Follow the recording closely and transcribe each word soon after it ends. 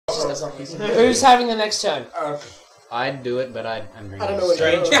or something. Who's having the next turn? I'd do it, but I'm drinking. I don't know what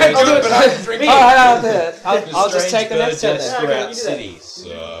Strange you're birds. doing. Do it, but I'm drinking. I'll do it. I'll just take the next turn then. Throughout cities.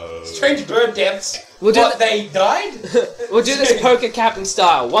 So. Strange bird deaths. We'll do What, they died? We'll do this poker captain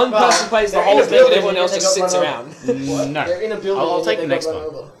style. One person plays the whole thing, and everyone else just sits around. No. They're in a building. I'll and take they the got next run one.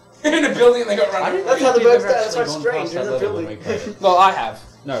 over. In a building and they got run over. That's how the birds die. That's why it's strange. They're in a building. Well, I have.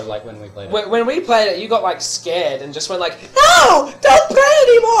 No, like when we played it. When we played it, you got like scared and just went like, "No, don't play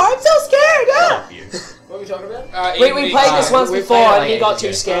anymore! I'm so scared!" Ah! What are we talking about? We played this once we before, played it and he like got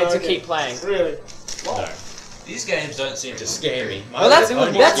ages too ago. scared to keep playing. Really? No. These games don't seem to scare me. Well, that's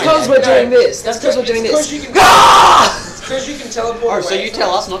because we're doing this. That's because we're doing this. Because you can teleport Oh, away. so you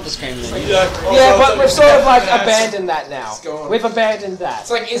tell us not to scream then? Yeah, but we've sort of like abandoned that now. We've abandoned that.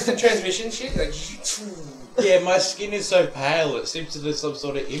 It's like instant transmission shit. Like, Yeah, my skin is so pale, it seems to there's some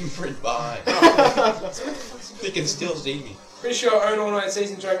sort of imprint behind. They can still see me. pretty sure I own all 9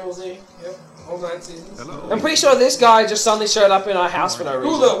 seasons Dragon Ball Z. Yep, all 9 seasons. I'm pretty sure this guy just suddenly showed up in our house for no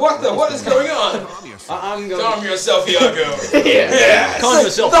Who reason. what is going on? I'm going. Calm yourself, Iago. Calm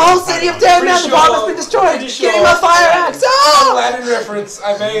yourself. The whole city of Damn Mountain Bomb has been destroyed! Give me my fire axe! Ah! Aladdin reference.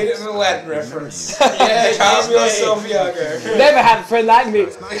 I made an Aladdin reference. Yeah, calm yourself, Iago. Never had a friend like me.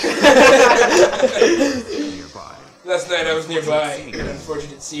 Last night I was nearby. An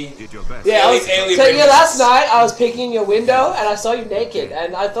unfortunate scene. Yeah, Alien last rapists. night I was peeking your window and I saw you naked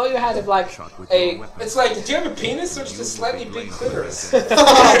and I thought you had like a... It's like, do you have a penis or just a slightly big clitoris? They're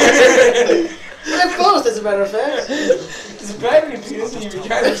both, as a matter of fact. It's a bad when your penis and you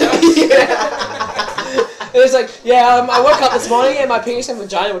kind of touch. It was like, yeah, I woke up this morning and my penis and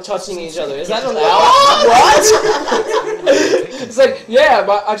vagina were touching each other. Is that allowed? What? It's like, yeah,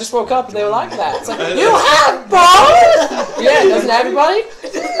 but I just woke up and they were like that. It's like, you have balls? Yeah, doesn't everybody?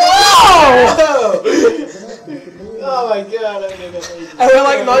 No! Oh my god, I think And we're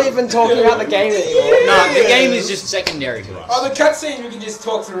like not even talking about the game anymore. No, the game is just secondary to us. Oh, the cutscene we can just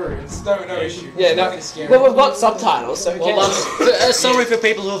talk through. It's no issue. Yeah, no. Nothing scary. Well, we've got subtitles, so who Well, cares? sorry for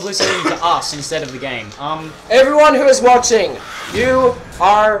people who have listened to us instead of the game. Everyone who is watching, you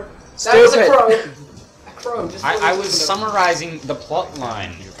are That was a stupid. crow. A crow. Just I was summarizing the plot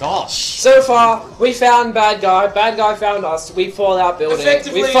line. Gosh. So far, we found bad guy found us, we fall out building,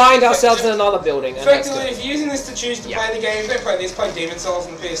 Effectively- we find ourselves in another building, and that's Effectively, good. if you're using this to choose to play the game, don't play this, play Demon Souls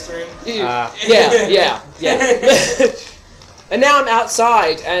on the PS3. Yeah. And now I'm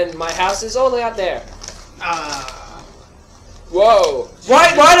outside, and my house is all the way out there. Whoa.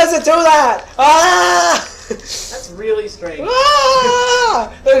 Why does it do that? Ah! That's really strange.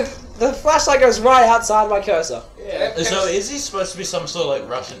 Ah! The flashlight goes right outside my cursor. Yeah. So is he supposed to be some sort of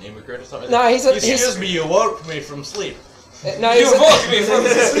like Russian immigrant or something? No, he's a... Excuse me, you woke me from sleep. No, You he's woke me from the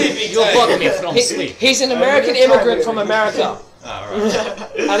sleeping You'll time. fuck me from sleep. He's an American immigrant from America.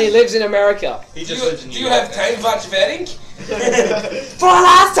 Alright. And he lives in America. He just lives in Do New you York. have time watch vetting? For the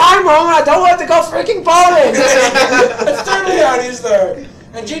last time, Roman, I don't want to go freaking bowling! That's totally how it is, though.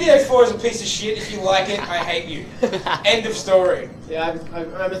 And GTA 4 is a piece of shit. If you like it, I hate you. End of story. Yeah,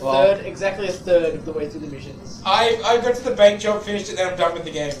 I'm exactly a third of the way through the missions. I got to the bank job, finished it, then I'm done with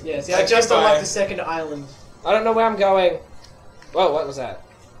the game. Yeah, see, I just unlocked the second island. I don't know where I'm going. Whoa, what was that?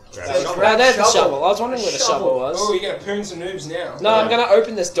 Says Oh, grab there's the shovel. shovel. I was wondering where the shovel was. Oh, you're gonna poon some noobs now. No, I'm gonna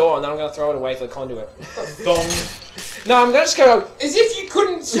open this door and then I'm gonna throw it away for the conduit. Dong. No, I'm gonna just go. As if you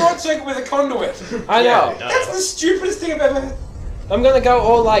couldn't short circuit with a conduit. I know. That's the stupidest thing I've ever. I'm gonna go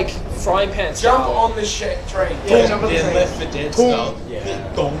all like frying pan Jump style. on the train. Yeah, jump on the Yeah, train. Left 4 Dead style.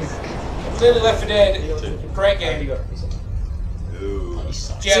 Yeah. Dong. Clearly Left 4 Dead. Great game. Ooh.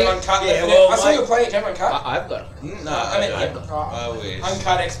 Do you have uncut Yeah, Left 4 Dead? well, I saw you play it. Do you have uncut? I've got. No, I mean, I don't. yeah. I wish.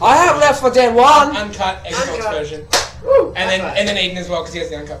 Uncut Xbox. I have Left 4 Dead 1. Uncut Xbox Uncut. version. Woo, And then high five. Eden as well because he has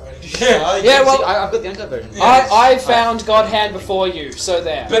the uncut version. Yeah, well, I've got the uncut version. I found God Hand before you, so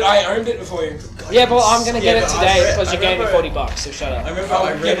there. But I owned it before you. Yeah, but I'm gonna get Yeah, it but today I read- because I you gave me remember- $40, so shut I up. remember Oh,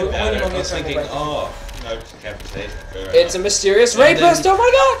 I read yeah, but about when it you and I was on the thinking, train, oh, no decapitation. It's a mysterious And then- rapist, oh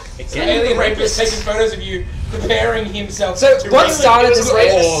my god! So alien rapist taking photos of you preparing himself So, to what rape. started It was this great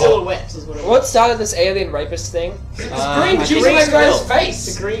rapist? silhouettes is what it was. What started this alien rapist thing? Green I jizz agree on that guy's still. The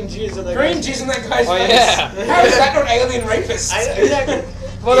face. green jizz of the Green jizz on that guy's Oh, face. yeah. How is that not alien rapist? Exactly.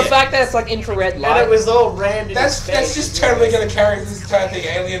 Well, the Yeah. fact that it's like infrared And light. it was all rammed in That's his face. just totally gonna carry this entire thing.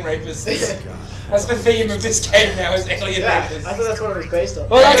 Alien rapists. That's the theme of this game now, is alien Yeah, rapists. I thought that's what it was based on.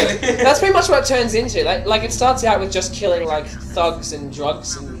 Well, that's pretty much what it turns into. Like it starts out with just killing like thugs and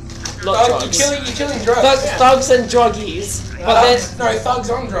drugs and not drugs. You're killing drugs. Thugs and druggies. But then No, thugs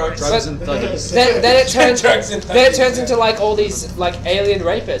on drugs. Drugs and thuggies. then it turns Drugs and then it thuggies. turns into like all these like alien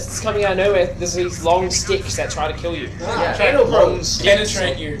rapists coming out of nowhere. There's these long sticks that try to kill you. Anal Long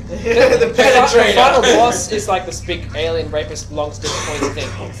Penetrate you. The The penetrator. final boss is like this big alien rapist long stick pointy thing.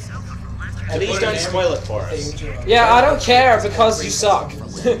 Please don't spoil it for us. Yeah, I don't care because you suck. To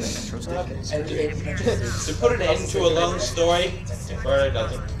put an end to a long story, Frodo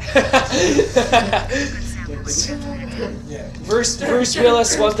doesn't. Yeah. Bruce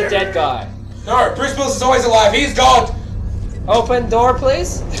Willis was the dead guy. No, Bruce Willis is always alive. He's God. Open door,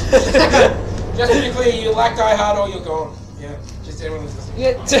 please. Just to be clear, you like Die Hard or you're gone. Yeah. Just everyone who's listening.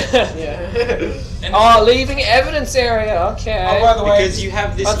 Yeah. Oh, leaving evidence area. Okay. Oh, by the way, Because you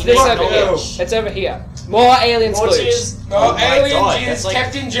have this What's this innate over here? knowledge. It's over here. More alien More splooge. cheers. no Oh my alien God, jizz that's like-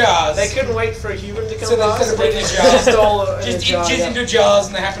 kept in jars. They couldn't wait for a human to come So they past. put it in a They jar. just stole it in a just jar, jizz yeah. into jars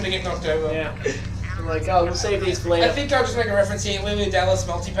and they happen to get knocked over. Yeah. I'm like, oh, we'll save these for I later. think I'll just make a reference here. Lily Dallas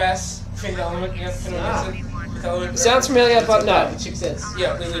multipass. Fifth element. Yeah, fifth Ah. element. Fifth element. Sounds familiar, but no. The chick says.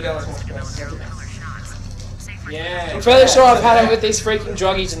 Yeah, Lily Dallas multipass. Yeah. I'm fairly sure I've had it with these freaking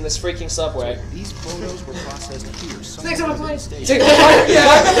druggies in this freaking subway. These photos were processed here. Next time I play. Yeah,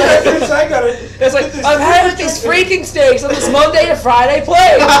 I got the reference. I got it. It's like, I've had it with these freaking steaks on this Monday to Friday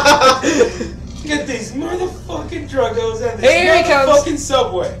play. Get these motherfucking druggos and Here he this comes. motherfucking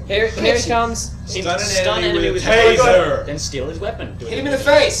subway. Here he comes. Stun an enemy with taser. Then steal his weapon. Hit him in the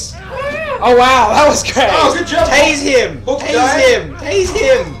face. Oh wow, that was great. Oh, good job. Tase him! Hook Tase guy. him! Tase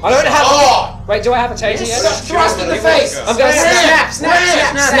him! I don't have. Oh! Wait, do I have a taser yet? Thrust in the face. I'm gonna Snap,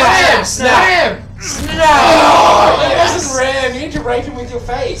 snap. snap. Oh, it wasn't ram. You need to rape him with your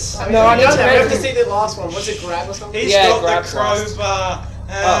face. No, I need to We have to make. see the last one. Was it grab or something? He's Yeah, got grab the thrust. crowbar.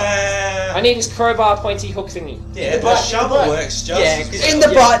 I need his crowbar pointy hook thingy. Yeah, the butt, shovel in the butt. works just Yeah, as 'cause- well. In the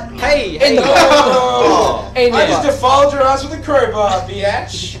butt. Hey! In the butt. Oh, In the I just butt. defiled your ass with a crowbar,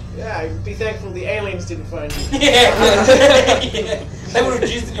 biatch. Yeah, be thankful the aliens didn't find you. Yeah. Yeah. They would have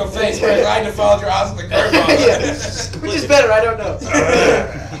jizzed in your face, whereas I defiled your ass with a crowbar. Which is better, I don't know.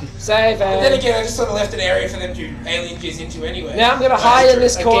 Save But then it. again, I just sort of left an area for them to alien jizz into anyway. Now I'm gonna hide in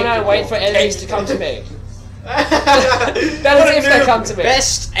this corner and wait for enemies to come to me. That is if they come to me.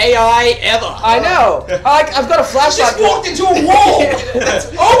 Best AI ever! I know. I've got a I flashlight. just walked into a wall!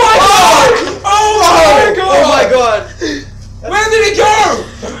 Oh my god! Oh my god! Oh my god! Where did he go?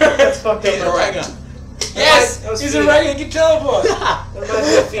 That's fucked He's a up. ranger. Yes! That was He's fear. a ranger, he can teleport! That reminds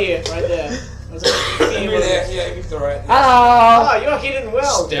me of fear, right there. That was like fear. Over there, yeah, give the right. Hello. Oh, you're hidden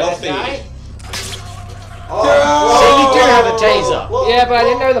well. Stealthy. That guy. So you do have a taser. Whoa, Yeah, but I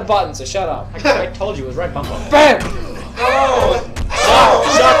didn't whoa. know the button, so shut up. I told you it was right bumper. Bam! Oh!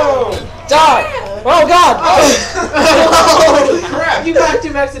 Die! Oh god! Oh, crap! You backed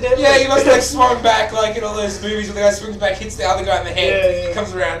him accidentally. Yeah, he must have like swung back like in all those movies where the guy swings back, hits the other guy in the head, Yeah, yeah.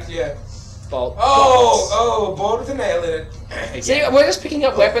 comes around, yeah. Bolt. Oh, a board with a nail in it. See, we're just picking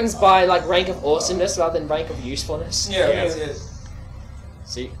up weapons by like rank of awesomeness rather than rank of usefulness. Yeah, Yeah. that's it.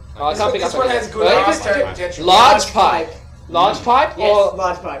 See? Oh, I can't pick This up one anything. has good Wait, ass turret potential. Large pipe. Large pipe? Yes, Or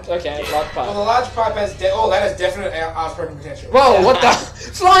large pipe. okay, large Well, the pipe. large pipe has that has definite ass broken potential. Whoa, what the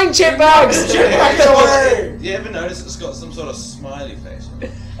flying chipmunks! Chipmunks away! You ever notice it's got some sort of smiley face?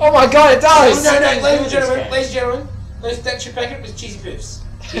 Oh my god, it Oh, does! no, ladies and This gentlemen, game. ladies and gentlemen, that chip packet was cheesy poofs.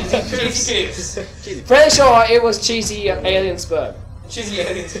 Cheesy poofs. Pretty sure it was cheesy alien sperm. Cheesy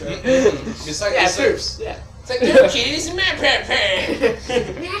aliens. It's It's like Yeah, it's like- proofs. Yeah. like, no, kid, it's my pan.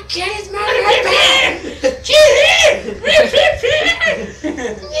 My kid is my pan.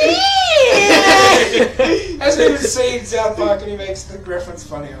 As we would see in South Park, and he makes the reference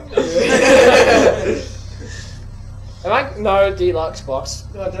funnier. Am I no deluxe box?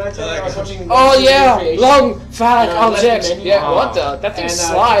 No, did I tell you I was watching? Oh yeah, Recreation? long phallic And I left object. the menu Yeah, on. what the? That thing And,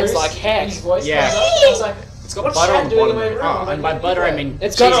 slides Bruce, like heck. His voice Yeah. comes up, and I was like, It's got What's butter Shaq on the doing in bottom. my room? Oh, and by butter I mean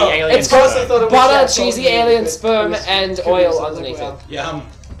It's cheesy got alien it's got I thought it was butter, Shaq cheesy talking, alien but sperm, it was and curious, oil I was like, underneath wow. it. Yum.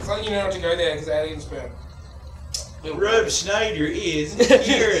 As long as you know not to go there, because alien sperm. Rob Schneider is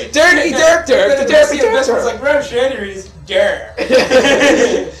urine. Dirty dirt dirt, The the best dirty thing is dirt. like Rob Schneider is dirt.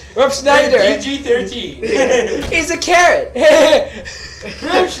 Rob Schneider PG-13. is a carrot.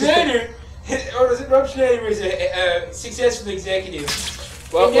 Rob Schneider, or is it Rob Schneider is a successful executive?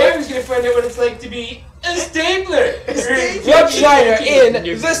 Well, And now he's going to find out what it's like to be a stapler. Rob Schneider in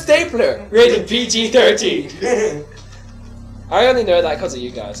The Stapler, rated PG-13. I only know that because of you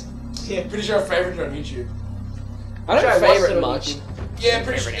guys. Yeah. Pretty sure I favorited it on YouTube. I don't Try favorite watching it on much. YouTube. Yeah,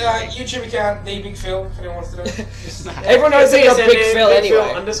 pretty sure. YouTube account, The Big Phil, if anyone wants to know. Everyone knows that you're Big Phil anyway.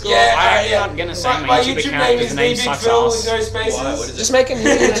 Yeah, I'm not gonna say my my YouTube YouTube account name because is the The name Big sucks Phil with ass. no spaces. Why? What is Just make a new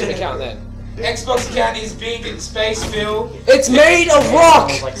YouTube account then. Xbox account is Big Space Phil. It's made of rock!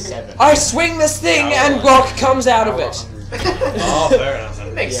 I was like 7. I swing this thing and rock comes out of it. Oh, fair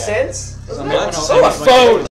enough. Makes sense. So So a phone!